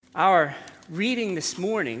Our reading this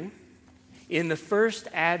morning in the first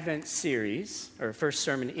Advent series, or first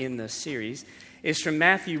sermon in the series, is from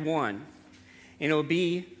Matthew 1. And it'll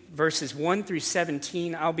be verses 1 through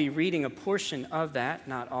 17. I'll be reading a portion of that,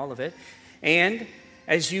 not all of it. And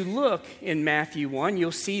as you look in Matthew 1,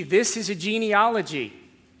 you'll see this is a genealogy,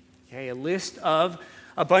 okay, a list of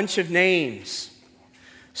a bunch of names.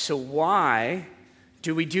 So why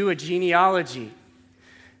do we do a genealogy?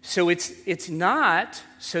 So it's not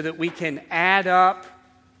so that we can add up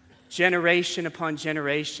generation upon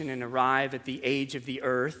generation and arrive at the age of the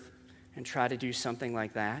earth and try to do something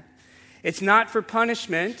like that. It's not for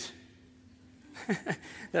punishment that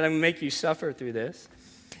I'm going to make you suffer through this.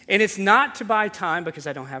 And it's not to buy time because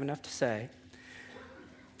I don't have enough to say.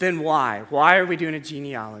 Then why? Why are we doing a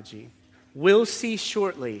genealogy? We'll see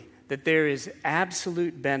shortly that there is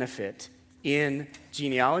absolute benefit in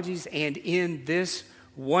genealogies and in this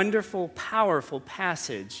wonderful, powerful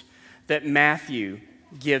passage that Matthew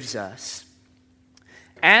gives us.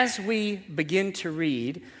 As we begin to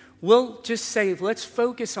read, we'll just say, let's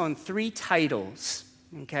focus on three titles,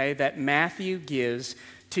 okay, that Matthew gives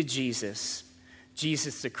to Jesus.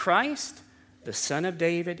 Jesus the Christ, the Son of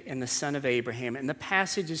David, and the Son of Abraham. And the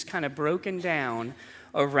passage is kind of broken down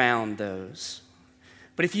around those.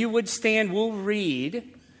 But if you would stand, we'll read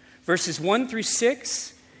verses 1 through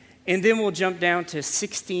 6, and then we'll jump down to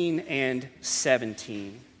 16 and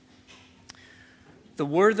 17. The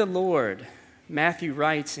word of the Lord, Matthew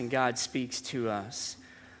writes and God speaks to us.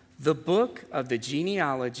 The book of the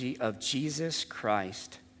genealogy of Jesus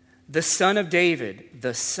Christ, the son of David,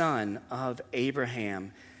 the son of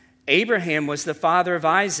Abraham. Abraham was the father of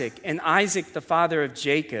Isaac, and Isaac the father of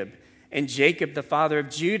Jacob, and Jacob the father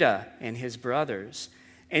of Judah and his brothers,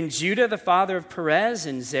 and Judah the father of Perez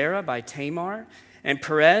and Zerah by Tamar, and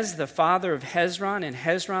Perez the father of Hezron, and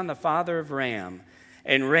Hezron the father of Ram,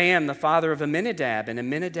 and Ram the father of Amminadab, and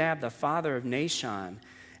Amminadab the father of Nahshon,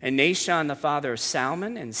 and Nahshon the father of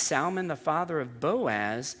Salmon, and Salmon the father of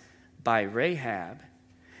Boaz by Rahab,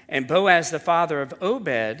 and Boaz the father of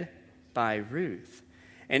Obed by Ruth,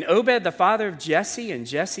 and Obed the father of Jesse, and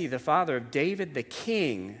Jesse the father of David the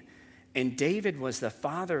king, and David was the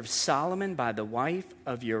father of Solomon by the wife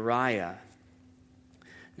of Uriah.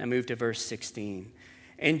 Now move to verse 16.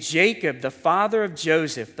 And Jacob, the father of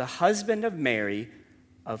Joseph, the husband of Mary,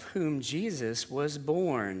 of whom Jesus was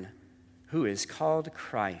born, who is called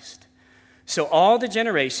Christ. So all the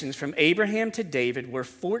generations from Abraham to David were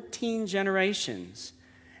 14 generations.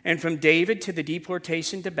 And from David to the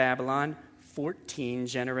deportation to Babylon, 14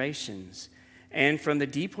 generations. And from the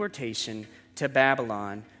deportation to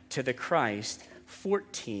Babylon to the Christ,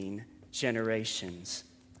 14 generations.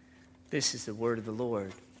 This is the word of the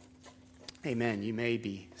Lord. Amen. You may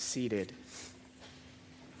be seated.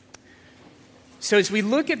 So as we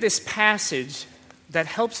look at this passage that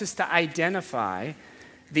helps us to identify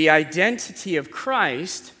the identity of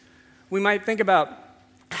Christ, we might think about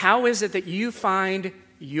how is it that you find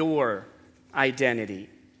your identity?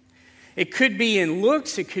 It could be in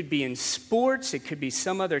looks, it could be in sports, it could be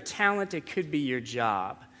some other talent, it could be your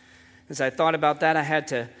job. As I thought about that, I had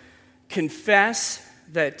to confess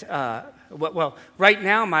that, right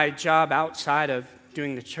now my job outside of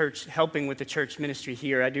doing the church, helping with the church ministry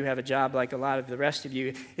here, I do have a job like a lot of the rest of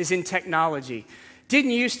you, is in technology.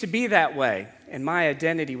 Didn't used to be that way, and my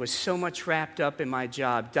identity was so much wrapped up in my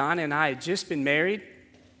job. Donna and I had just been married,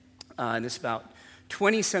 and this about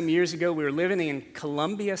 20-some years ago. We were living in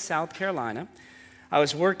Columbia, South Carolina. I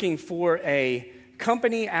was working for a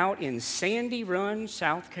company out in Sandy Run,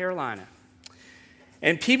 South Carolina.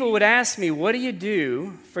 And people would ask me, what do you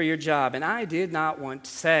do for your job? And I did not want to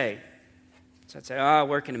say. So I'd say, I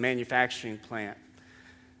work in a manufacturing plant.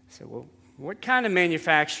 I said, well, what kind of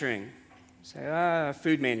manufacturing? I say,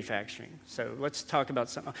 food manufacturing. So let's talk about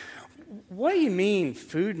something. What do you mean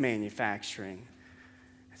food manufacturing?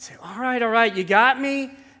 I'd say, all right, you got me?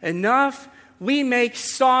 Enough? We make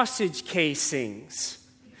sausage casings.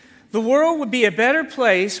 The world would be a better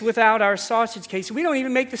place without our sausage casings. We don't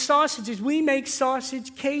even make the sausages. We make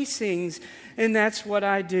sausage casings, and that's what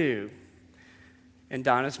I do. And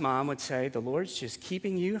Donna's mom would say, the Lord's just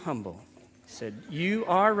keeping you humble. He said, you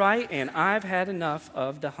are right, and I've had enough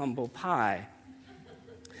of the humble pie.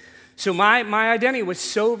 So my identity was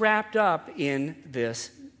so wrapped up in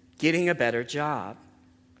this getting a better job.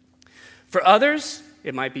 For others,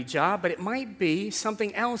 it might be job, but it might be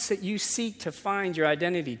something else that you seek to find your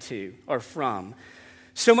identity to or from.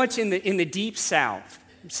 So much in the deep South,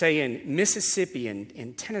 say in Mississippi and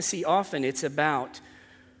in Tennessee, often it's about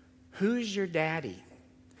who's your daddy?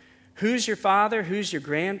 Who's your father? Who's your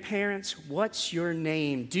grandparents? What's your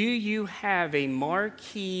name? Do you have a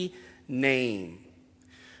marquee name?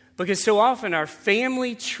 Because so often our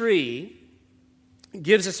family tree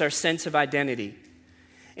gives us our sense of identity.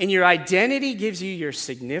 And your identity gives you your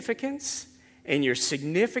significance, and your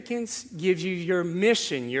significance gives you your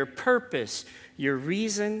mission, your purpose, your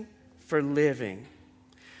reason for living.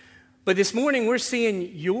 But this morning we're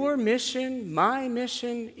seeing your mission, my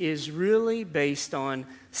mission, is really based on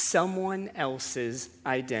someone else's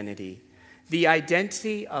identity. The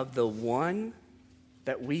identity of the one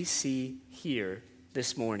that we see here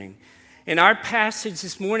this morning. And our passage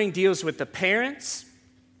this morning deals with the parents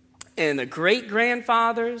and the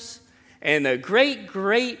great-grandfathers and the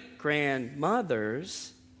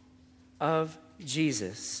great-great-grandmothers of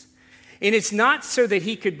Jesus. And it's not so that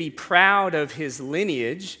he could be proud of his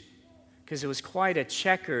lineage, because it was quite a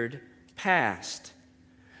checkered past.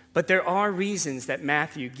 But there are reasons that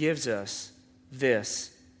Matthew gives us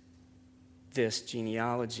this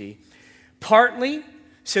genealogy. Partly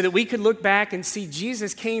so that we could look back and see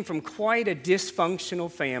Jesus came from quite a dysfunctional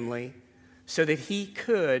family so that he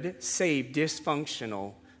could save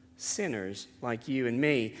dysfunctional sinners like you and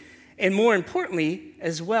me. And more importantly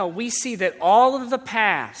as well, we see that all of the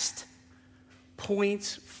past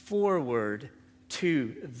points forward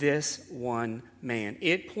to this one man.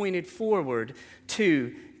 It pointed forward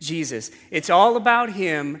to Jesus. It's all about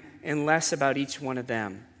him and less about each one of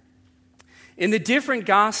them. In the different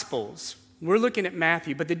Gospels, we're looking at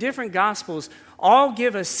Matthew, but the different Gospels all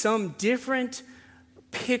give us some different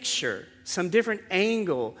picture, some different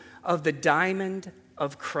angle of the diamond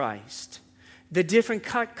of Christ. The different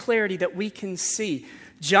clarity that we can see.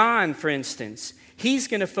 John, for instance, he's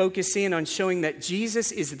going to focus in on showing that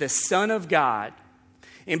Jesus is the Son of God.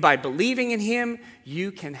 And by believing in him,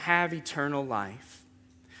 you can have eternal life.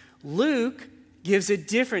 Luke gives a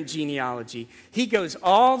different genealogy. He goes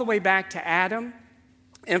all the way back to Adam,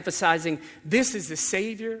 emphasizing this is the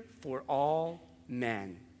Savior for all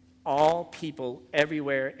men, all people,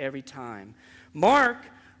 everywhere, every time. Mark,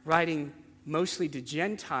 writing mostly to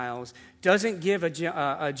Gentiles, doesn't give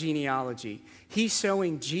a genealogy. He's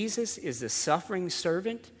showing Jesus is the suffering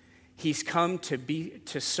servant. He's come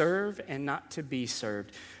to serve and not to be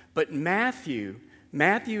served. But Matthew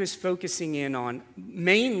is focusing in on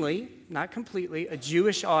mainly, not completely, a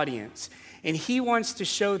Jewish audience. And he wants to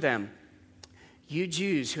show them, you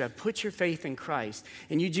Jews who have put your faith in Christ,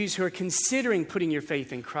 and you Jews who are considering putting your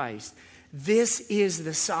faith in Christ, this is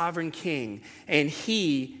the sovereign king, and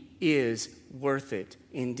he is worth it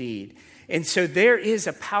indeed. And so there is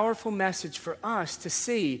a powerful message for us to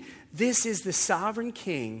see this is the sovereign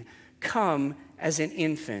king come as an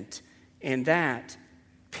infant. And that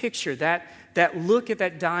picture, that look at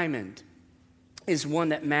that diamond is one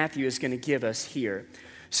that Matthew is going to give us here.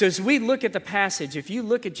 So as we look at the passage, if you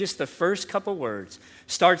look at just the first couple words,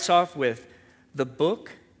 starts off with the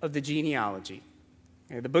book of the genealogy.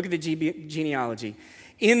 The book of the genealogy.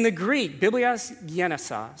 In the Greek, Biblios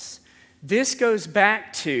Genesis, this goes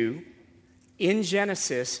back to, in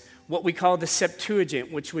Genesis, what we call the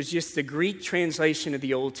Septuagint, which was just the Greek translation of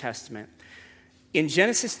the Old Testament. In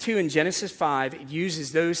Genesis 2 and Genesis 5, it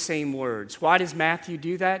uses those same words. Why does Matthew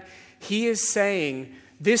do that? He is saying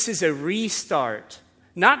this is a restart.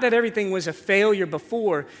 Not that everything was a failure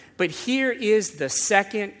before, but here is the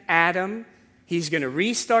second Adam. He's going to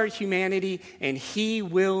restart humanity, and he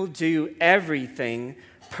will do everything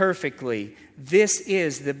perfectly. This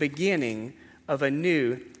is the beginning of a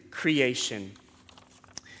new creation.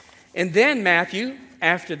 And then Matthew,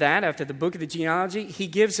 after that, after the book of the genealogy, he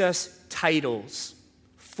gives us titles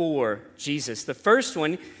for Jesus. The first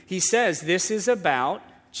one, he says, this is about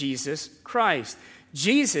Jesus Christ.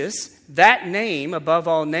 Jesus, that name above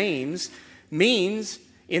all names, means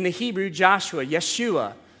in the Hebrew Joshua,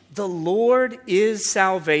 Yeshua. The Lord is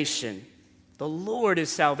salvation. The Lord is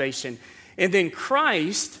salvation. And then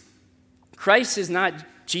Christ is not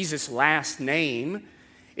Jesus' last name.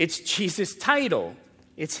 It's Jesus' title.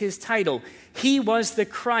 It's his title. He was the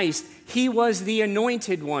Christ. He was the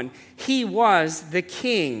anointed one. He was the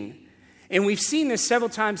king. And we've seen this several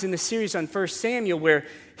times in the series on 1 Samuel where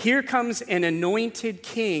here comes an anointed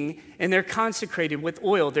king and they're consecrated with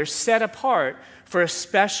oil. They're set apart for a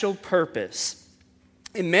special purpose.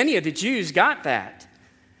 And many of the Jews got that.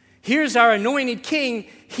 Here's our anointed king.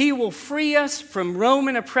 He will free us from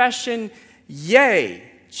Roman oppression. Yay!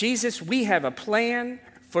 Jesus, we have a plan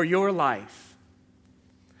for your life.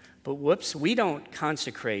 But whoops, we don't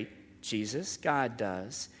consecrate Jesus. God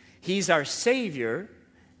does. He's our Savior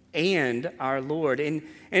and our Lord. And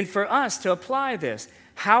for us to apply this,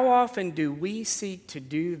 how often do we seek to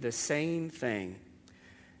do the same thing?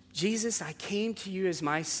 Jesus, I came to you as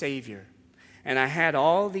my Savior, and I had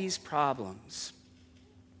all these problems,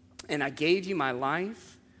 and I gave you my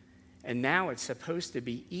life, and now it's supposed to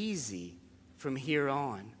be easy from here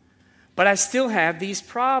on. But I still have these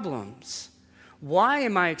problems. Why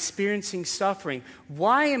am I experiencing suffering?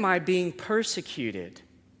 Why am I being persecuted?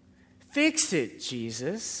 Fix it,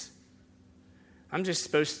 Jesus. I'm just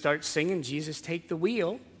supposed to start singing, Jesus, take the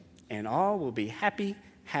wheel, and all will be happy,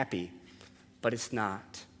 happy. But it's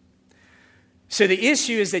not. So the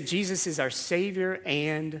issue is that Jesus is our Savior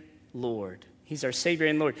and Lord. He's our Savior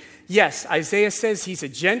and Lord. Yes, Isaiah says he's a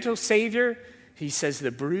gentle Savior. He says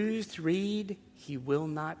the bruised reed he will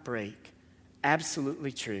not break.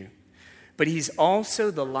 Absolutely true. But he's also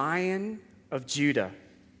the Lion of Judah.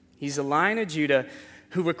 He's the Lion of Judah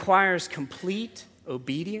who requires complete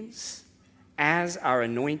obedience as our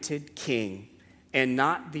anointed king, and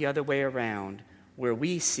not the other way around, where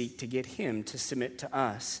we seek to get him to submit to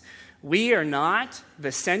us. We are not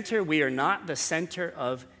the center. We are not the center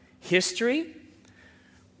of history.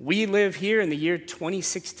 We live here in the year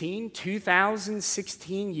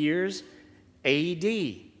 2016 years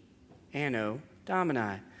AD, Anno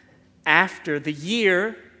Domini, after the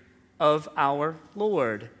year of our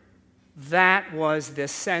Lord. That was the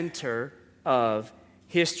center of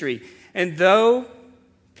history. And though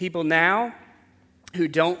people now who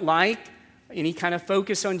don't like any kind of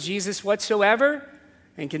focus on Jesus whatsoever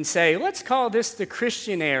and can say, let's call this the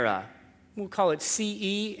Christian era. We'll call it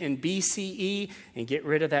CE and BCE and get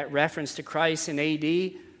rid of that reference to Christ in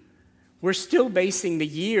AD. We're still basing the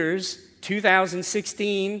years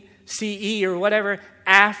 2016 CE or whatever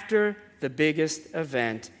after the biggest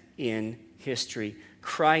event in history.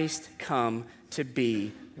 Christ come to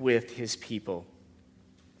be with his people.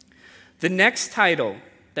 The next title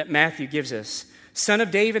that Matthew gives us, Son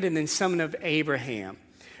of David and then Son of Abraham.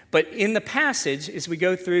 But in the passage, as we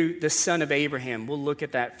go through the Son of Abraham, we'll look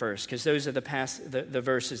at that first because those are the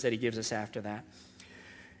verses that he gives us after that.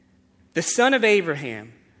 The Son of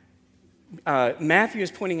Abraham, Matthew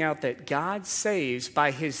is pointing out that God saves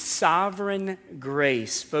by his sovereign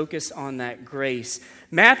grace. Focus on that grace.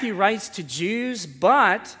 Matthew writes to Jews,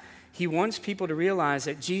 but he wants people to realize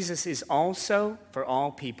that Jesus is also for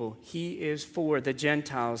all people. He is for the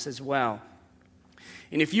Gentiles as well.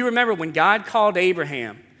 And if you remember when God called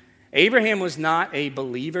Abraham, Abraham was not a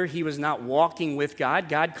believer. He was not walking with God.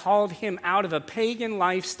 God called him out of a pagan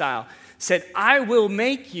lifestyle, said, I will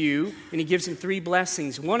make you, and he gives him 3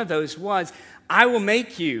 blessings. One of those was, I will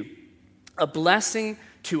make you a blessing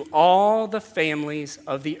to all the families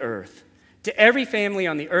of the earth, to every family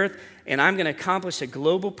on the earth, and I'm going to accomplish a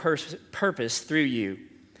global purpose through you.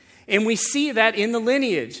 And we see that in the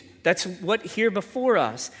lineage. That's what here before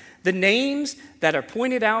us. The names that are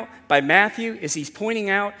pointed out by Matthew is he's pointing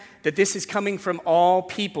out that this is coming from all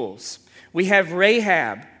peoples. We have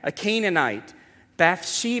Rahab, a Canaanite,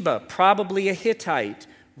 Bathsheba, probably a Hittite,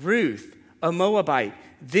 Ruth, a Moabite.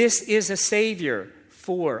 This is a Savior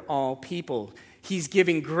for all people. He's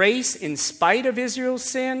giving grace in spite of Israel's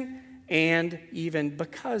sin and even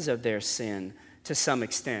because of their sin to some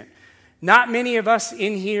extent. Not many of us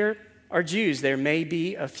in here are Jews. There may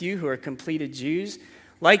be a few who are completed Jews.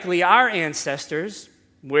 Likely our ancestors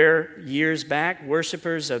were years back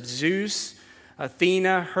worshipers of Zeus,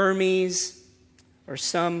 Athena, Hermes, or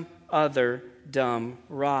some other dumb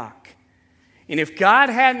rock. And if God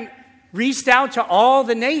hadn't reached out to all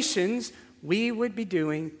the nations, we would be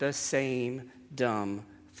doing the same dumb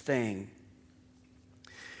thing.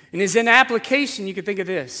 And as an application, you could think of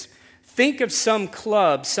this. Think of some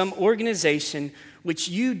club, some organization which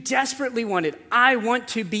you desperately wanted. I want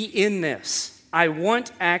to be in this. I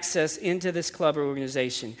want access into this club or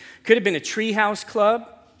organization. Could have been a treehouse club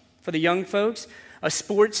for the young folks, a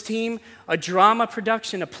sports team, a drama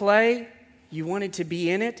production, a play. You wanted to be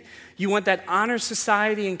in it. You want that honor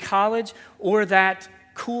society in college or that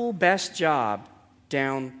cool best job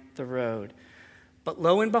down the road. But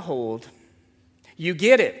lo and behold, you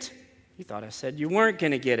get it. You thought I said you weren't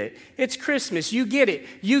going to get it. It's Christmas. You get it.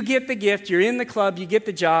 You get the gift. You're in the club. You get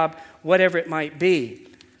the job, whatever it might be.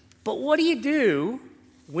 But what do you do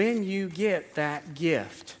when you get that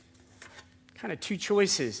gift? Kind of 2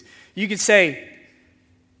 choices. You could say,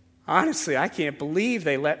 honestly, I can't believe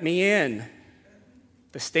they let me in.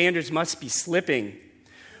 The standards must be slipping.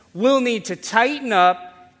 We'll need to tighten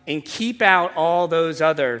up and keep out all those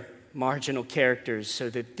other marginal characters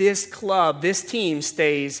so that this club, this team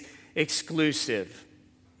stays exclusive.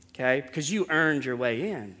 Okay? Because you earned your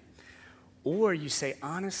way in. Or you say,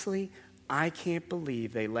 honestly, I can't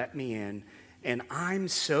believe they let me in, and I'm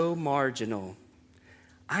so marginal.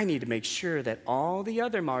 I need to make sure that all the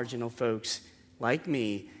other marginal folks, like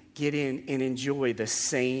me, get in and enjoy the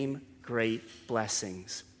same great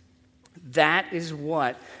blessings. That is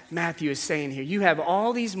what Matthew is saying here. You have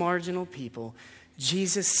all these marginal people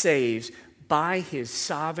Jesus saves by his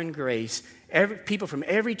sovereign grace. People from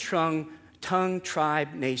every tongue,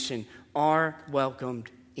 tribe, nation are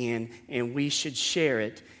welcomed in, and we should share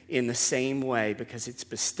it in the same way because it's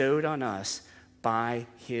bestowed on us by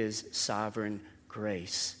his sovereign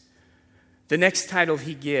grace. The next title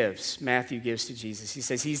Matthew gives to Jesus, he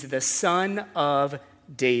says he's the Son of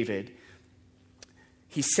David.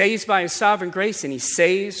 He saves by his sovereign grace, and he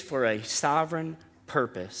saves for a sovereign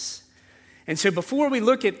purpose. And so before we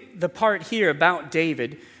look at the part here about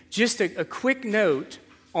David, just a quick note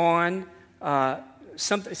on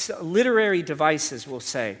some literary devices, we'll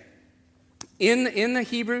say. In the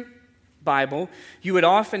Hebrew Bible, you would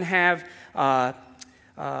often have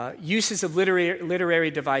uses of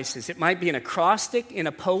literary devices. It might be an acrostic in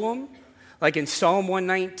a poem, like in Psalm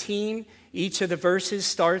 119. Each of the verses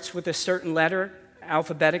starts with a certain letter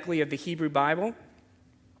alphabetically of the Hebrew Bible.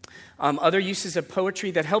 Other uses of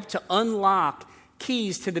poetry that help to unlock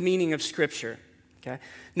keys to the meaning of Scripture. Okay?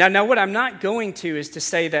 Now, what I'm not going to is to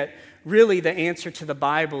say that really the answer to the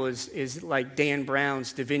Bible is like Dan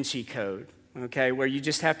Brown's Da Vinci Code, okay, where you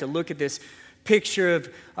just have to look at this picture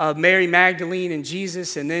of Mary Magdalene and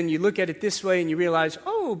Jesus, and then you look at it this way and you realize,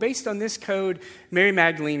 oh, based on this code, Mary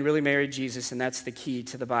Magdalene really married Jesus, and that's the key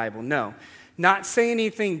to the Bible. No, not saying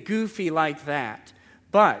anything goofy like that.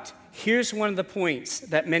 But here's one of the points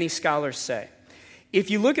that many scholars say. If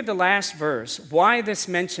you look at the last verse, why this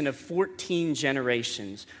mention of 14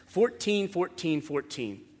 generations? 14, 14,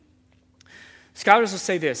 14. Scholars will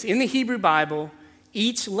say this. In the Hebrew Bible,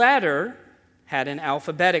 each letter had an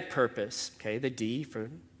alphabetic purpose. Okay, the D for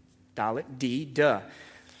Dalet, D, duh.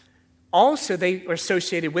 Also, they are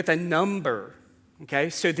associated with a number. Okay,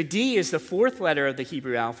 so the D is the fourth letter of the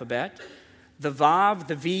Hebrew alphabet. The Vav,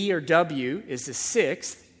 the V or W is the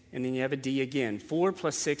sixth, and then you have a D again. 4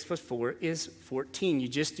 plus 6 plus 4 is 14. You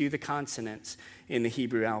just do the consonants in the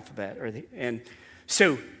Hebrew alphabet. And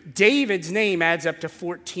so David's name adds up to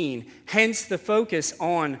 14, hence the focus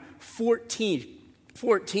on 14,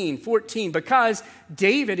 because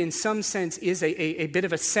David in some sense is a bit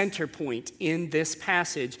of a center point in this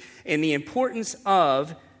passage, and the importance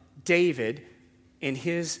of David in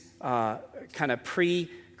his kind of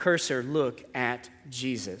precursor look at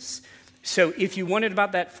Jesus. So if you wondered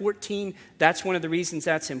about that 14, that's one of the reasons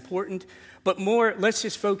that's important. But more, let's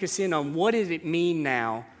just focus in on what does it mean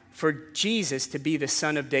now for Jesus to be the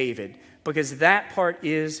Son of David, because that part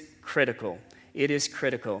is critical. It is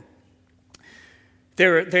critical.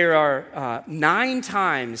 There are 9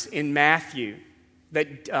 times in Matthew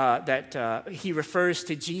that he refers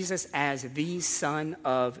to Jesus as the Son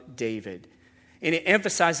of David. And it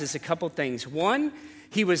emphasizes a couple things. One,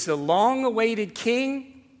 he was the long-awaited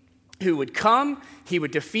king who would come. He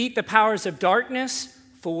would defeat the powers of darkness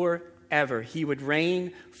forever. He would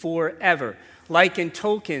reign forever. Like in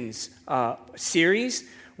Tolkien's series,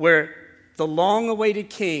 where the long-awaited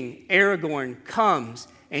king, Aragorn, comes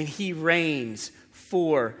and he reigns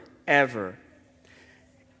forever.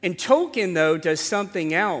 And Tolkien, though, does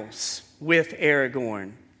something else with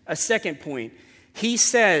Aragorn. A second point. He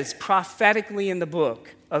says prophetically in the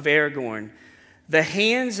book of Aragorn, the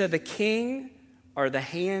hands of the king are the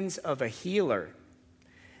hands of a healer,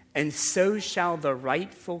 and so shall the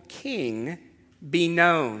rightful king be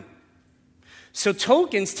known. So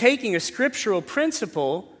Tolkien's taking a scriptural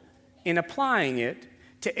principle and applying it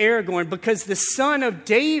to Aragorn, because the son of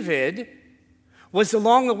David was the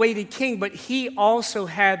long-awaited king, but he also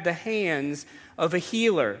had the hands of a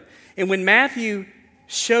healer. And when Matthew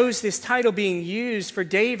shows this title being used for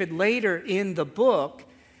David later in the book,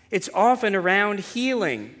 it's often around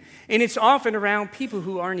healing, and it's often around people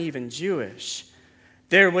who aren't even Jewish.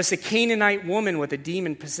 There was a Canaanite woman with a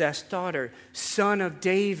demon-possessed daughter, son of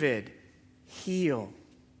David, heal.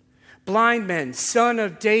 Blind men, son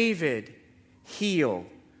of David, heal.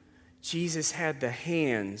 Jesus had the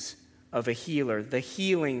hands of a healer, the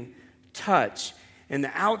healing touch, and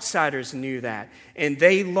the outsiders knew that, and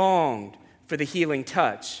they longed for the healing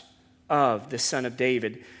touch of the Son of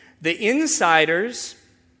David. The insiders,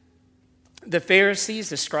 the Pharisees,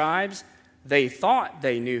 the scribes, they thought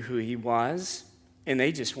they knew who he was, and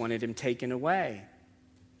they just wanted him taken away.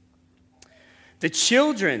 The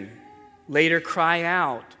children later cry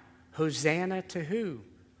out, Hosanna to who?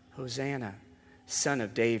 Hosanna, Son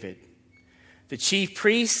of David. The chief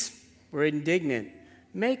priests were indignant.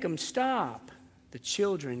 Make them stop. The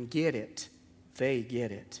children get it. They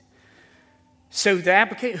get it. So the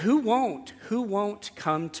application, who won't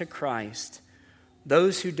come to Christ?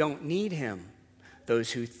 Those who don't need him.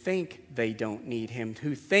 those who think they don't need him,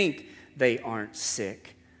 who think they aren't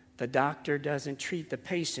sick. The doctor doesn't treat the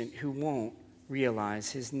patient who won't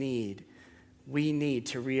realize his need. We need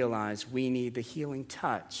to realize we need the healing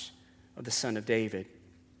touch of the Son of David.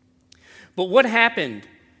 But what happened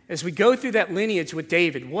as we go through that lineage with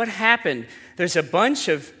David? What happened? There's a bunch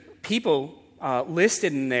of people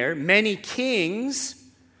listed in there, many kings,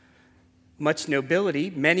 much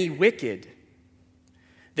nobility, many wicked.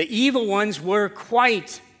 The evil ones were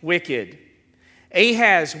quite wicked.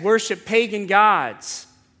 Ahaz worshiped pagan gods,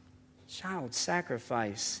 child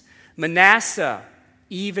sacrifice. Manasseh,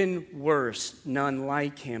 even worse, none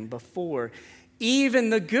like him before. Even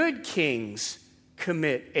the good kings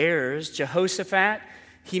commit errors. Jehoshaphat,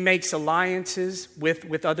 he makes alliances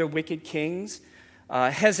with other wicked kings.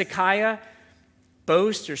 Hezekiah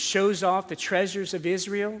boasts or shows off the treasures of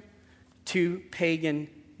Israel to pagan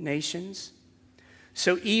nations.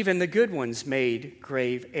 So even the good ones made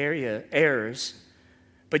grave errors.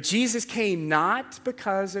 But Jesus came not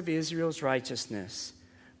because of Israel's righteousness,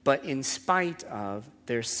 but in spite of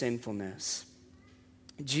their sinfulness.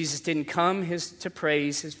 Jesus didn't come to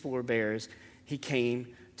praise his forebears. He came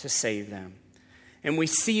to save them. And we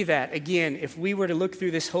see that, again, if we were to look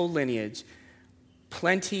through this whole lineage,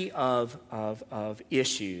 plenty of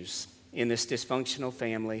issues in this dysfunctional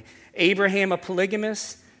family. Abraham, a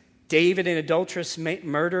polygamist. David, an adulterous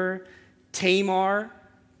murderer. Tamar,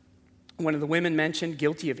 one of the women mentioned,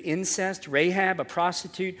 guilty of incest. Rahab, a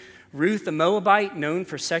prostitute. Ruth, a Moabite, known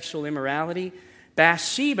for sexual immorality.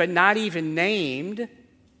 Bathsheba, not even named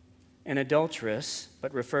an adulteress,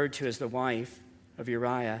 but referred to as the wife of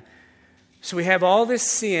Uriah. So we have all this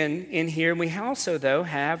sin in here, and we also, though,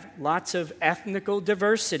 have lots of ethnical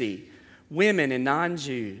diversity, women and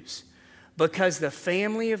non-Jews, because the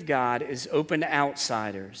family of God is open to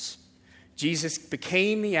outsiders. Jesus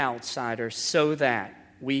became the outsider so that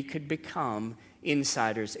we could become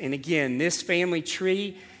insiders. And again, this family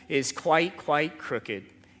tree is quite crooked.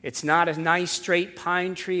 It's not a nice straight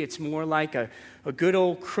pine tree. It's more like a good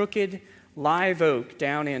old crooked live oak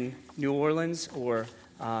down in New Orleans or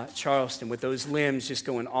Charleston, with those limbs just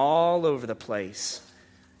going all over the place.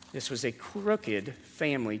 This was a crooked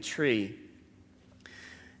family tree.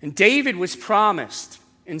 And David was promised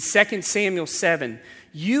in 2 Samuel 7,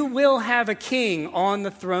 you will have a king on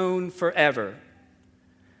the throne forever.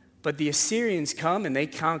 But the Assyrians come and they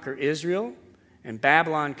conquer Israel, and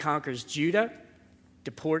Babylon conquers Judah,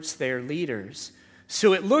 deports their leaders.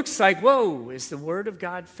 So it looks like, whoa, has the word of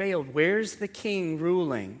God failed? Where's the king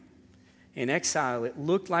ruling? In exile, it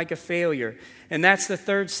looked like a failure. And that's the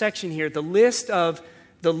third section here, the list of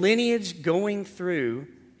the lineage going through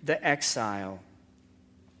the exile.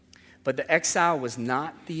 But the exile was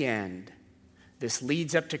not the end. This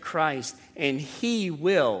leads up to Christ, and he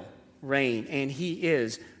will reign, and he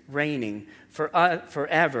is reigning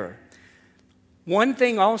forever. One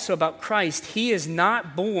thing also about Christ, he is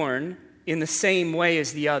not born in the same way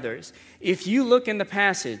as the others. If you look in the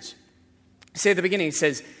passage, say at the beginning, it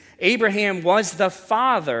says, Abraham was the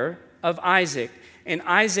father of Isaac, and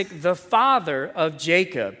Isaac the father of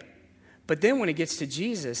Jacob. But then when it gets to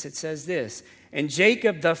Jesus, it says this, and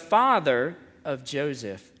Jacob the father of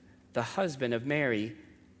Joseph, the husband of Mary,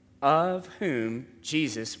 of whom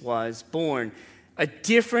Jesus was born. A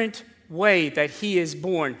different way that he is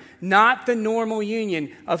born, not the normal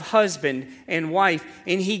union of husband and wife.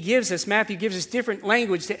 And Matthew gives us different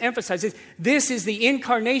language to emphasize this. This is the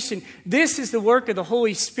incarnation. This is the work of the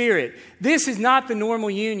Holy Spirit. This is not the normal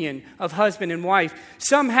union of husband and wife.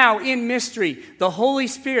 Somehow in mystery, the Holy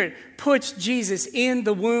Spirit puts Jesus in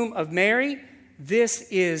the womb of Mary. This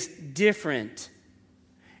is different.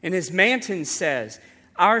 And as Manton says,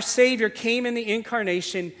 our Savior came in the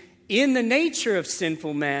incarnation in the nature of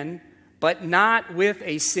sinful men, but not with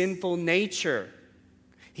a sinful nature.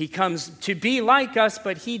 He comes to be like us,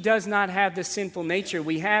 but he does not have the sinful nature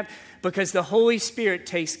we have because the Holy Spirit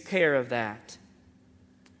takes care of that.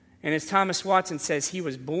 And as Thomas Watson says, he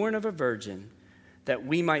was born of a virgin that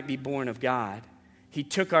we might be born of God. He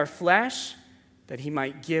took our flesh that he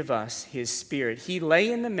might give us his spirit. He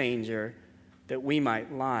lay in the manger that we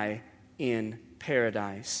might lie in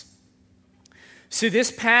paradise. So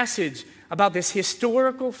this passage about this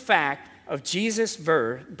historical fact of Jesus'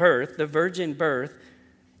 birth, the virgin birth,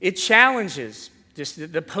 it challenges just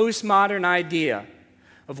the postmodern idea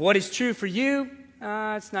of what is true for you,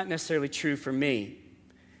 it's not necessarily true for me.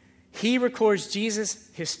 He records Jesus'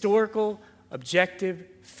 historical, objective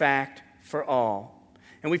fact for all.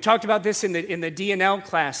 And we've talked about this in the D&L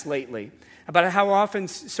class lately, about how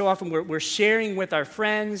so often we're sharing with our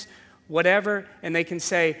friends, whatever, and they can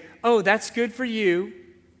say, oh, that's good for you,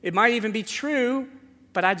 It might even be true,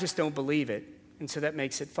 but I just don't believe it. And so that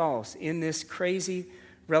makes it false. In this crazy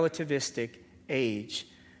relativistic age,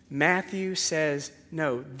 Matthew says,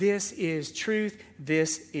 no, this is truth.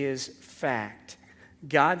 This is fact.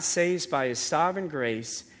 God saves by his sovereign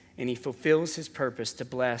grace, and he fulfills his purpose to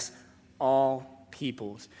bless all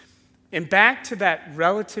peoples. And back to that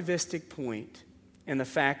relativistic point and the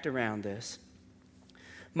fact around this,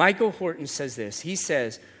 Michael Horton says this. He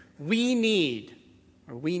says, we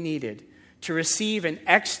needed to receive an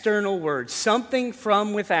external word, something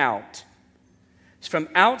from without. It's from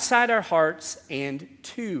outside our hearts and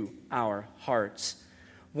to our hearts.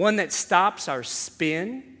 One that stops our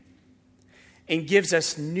spin and gives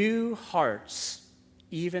us new hearts,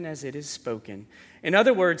 even as it is spoken. In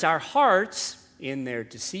other words, our hearts, in their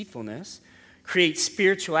deceitfulness, create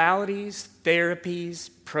spiritualities, therapies,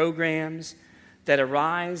 programs that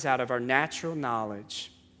arise out of our natural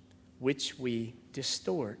knowledge, which we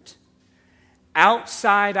distort.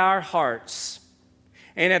 Outside our hearts,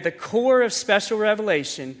 and at the core of special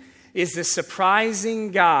revelation, is the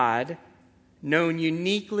surprising God known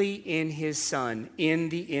uniquely in his Son. In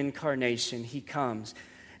the incarnation, he comes.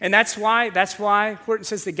 And that's why Horton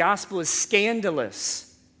says the gospel is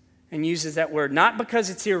scandalous and uses that word. Not because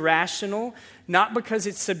it's irrational, not because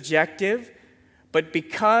it's subjective, but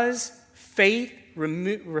because faith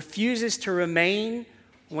refuses to remain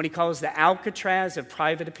what he calls the Alcatraz of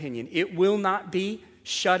private opinion. It will not be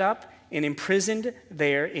shut up and imprisoned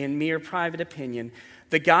there in mere private opinion.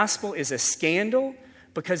 The gospel is a scandal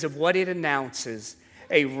because of what it announces: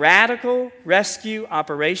 a radical rescue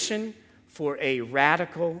operation for a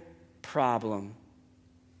radical problem.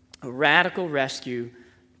 A radical rescue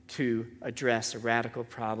to address a radical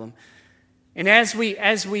problem. And as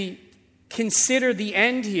we consider the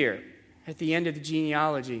end here, at the end of the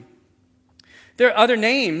genealogy, there are other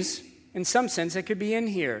names, in some sense, that could be in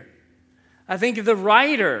here. I think of the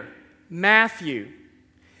writer, Matthew.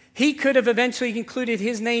 He could have eventually included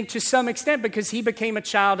his name to some extent because he became a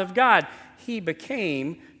child of God. He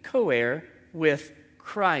became co-heir with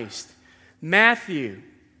Christ. Matthew,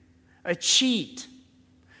 a cheat,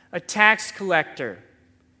 a tax collector,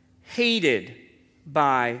 hated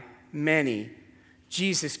by many.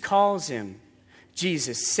 Jesus calls him.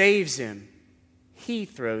 Jesus saves him. He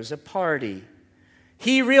throws a party.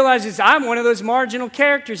 He realizes, I'm one of those marginal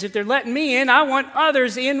characters. If they're letting me in, I want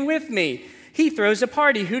others in with me. He throws a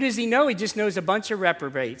party. Who does he know? He just knows a bunch of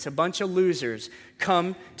reprobates, a bunch of losers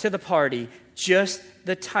come to the party, just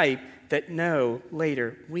the type that know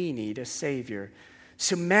later we need a Savior.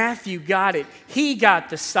 So Matthew got it. He got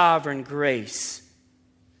the sovereign grace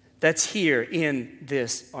that's here in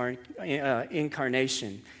this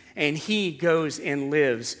incarnation. And he goes and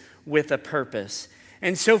lives with a purpose.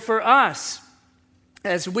 And so for us,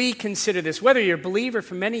 as we consider this, whether you're a believer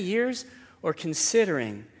for many years or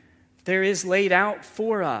considering, there is laid out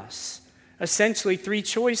for us essentially three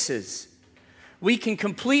choices. We can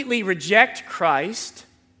completely reject Christ,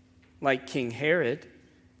 like King Herod,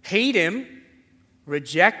 hate him,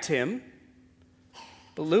 reject him.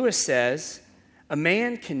 But Lewis says, a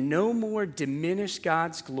man can no more diminish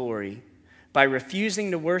God's glory by refusing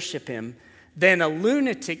to worship him than a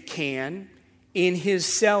lunatic can in his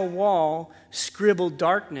cell wall scribble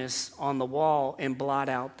darkness on the wall and blot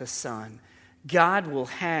out the sun. God will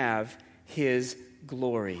have his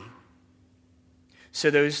glory.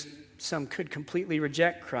 So some could completely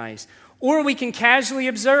reject Christ. Or we can casually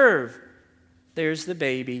observe. There's the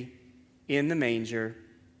baby in the manger.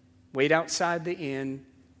 Wait outside the inn.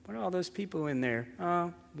 What are all those people in there?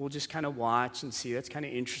 Oh, we'll just kind of watch and see. That's kind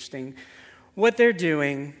of interesting what they're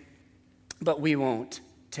doing, but we won't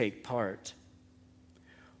take part.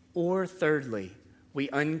 Or thirdly, we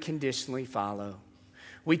unconditionally follow.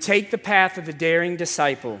 We take the path of the daring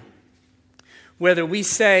disciple. Whether we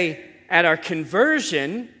say at our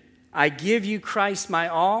conversion, I give you Christ my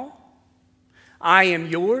all, I am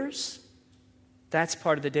yours, that's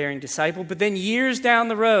part of the daring disciple. But then years down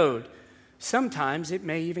the road, sometimes it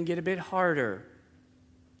may even get a bit harder.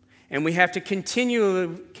 And we have to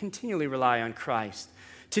continually rely on Christ,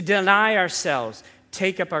 to deny ourselves,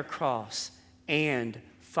 take up our cross, and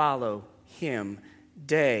follow him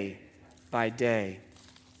day by day.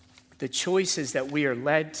 The choices that we are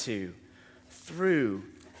led to through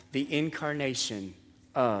the incarnation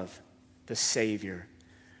of the Savior.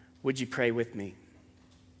 Would you pray with me?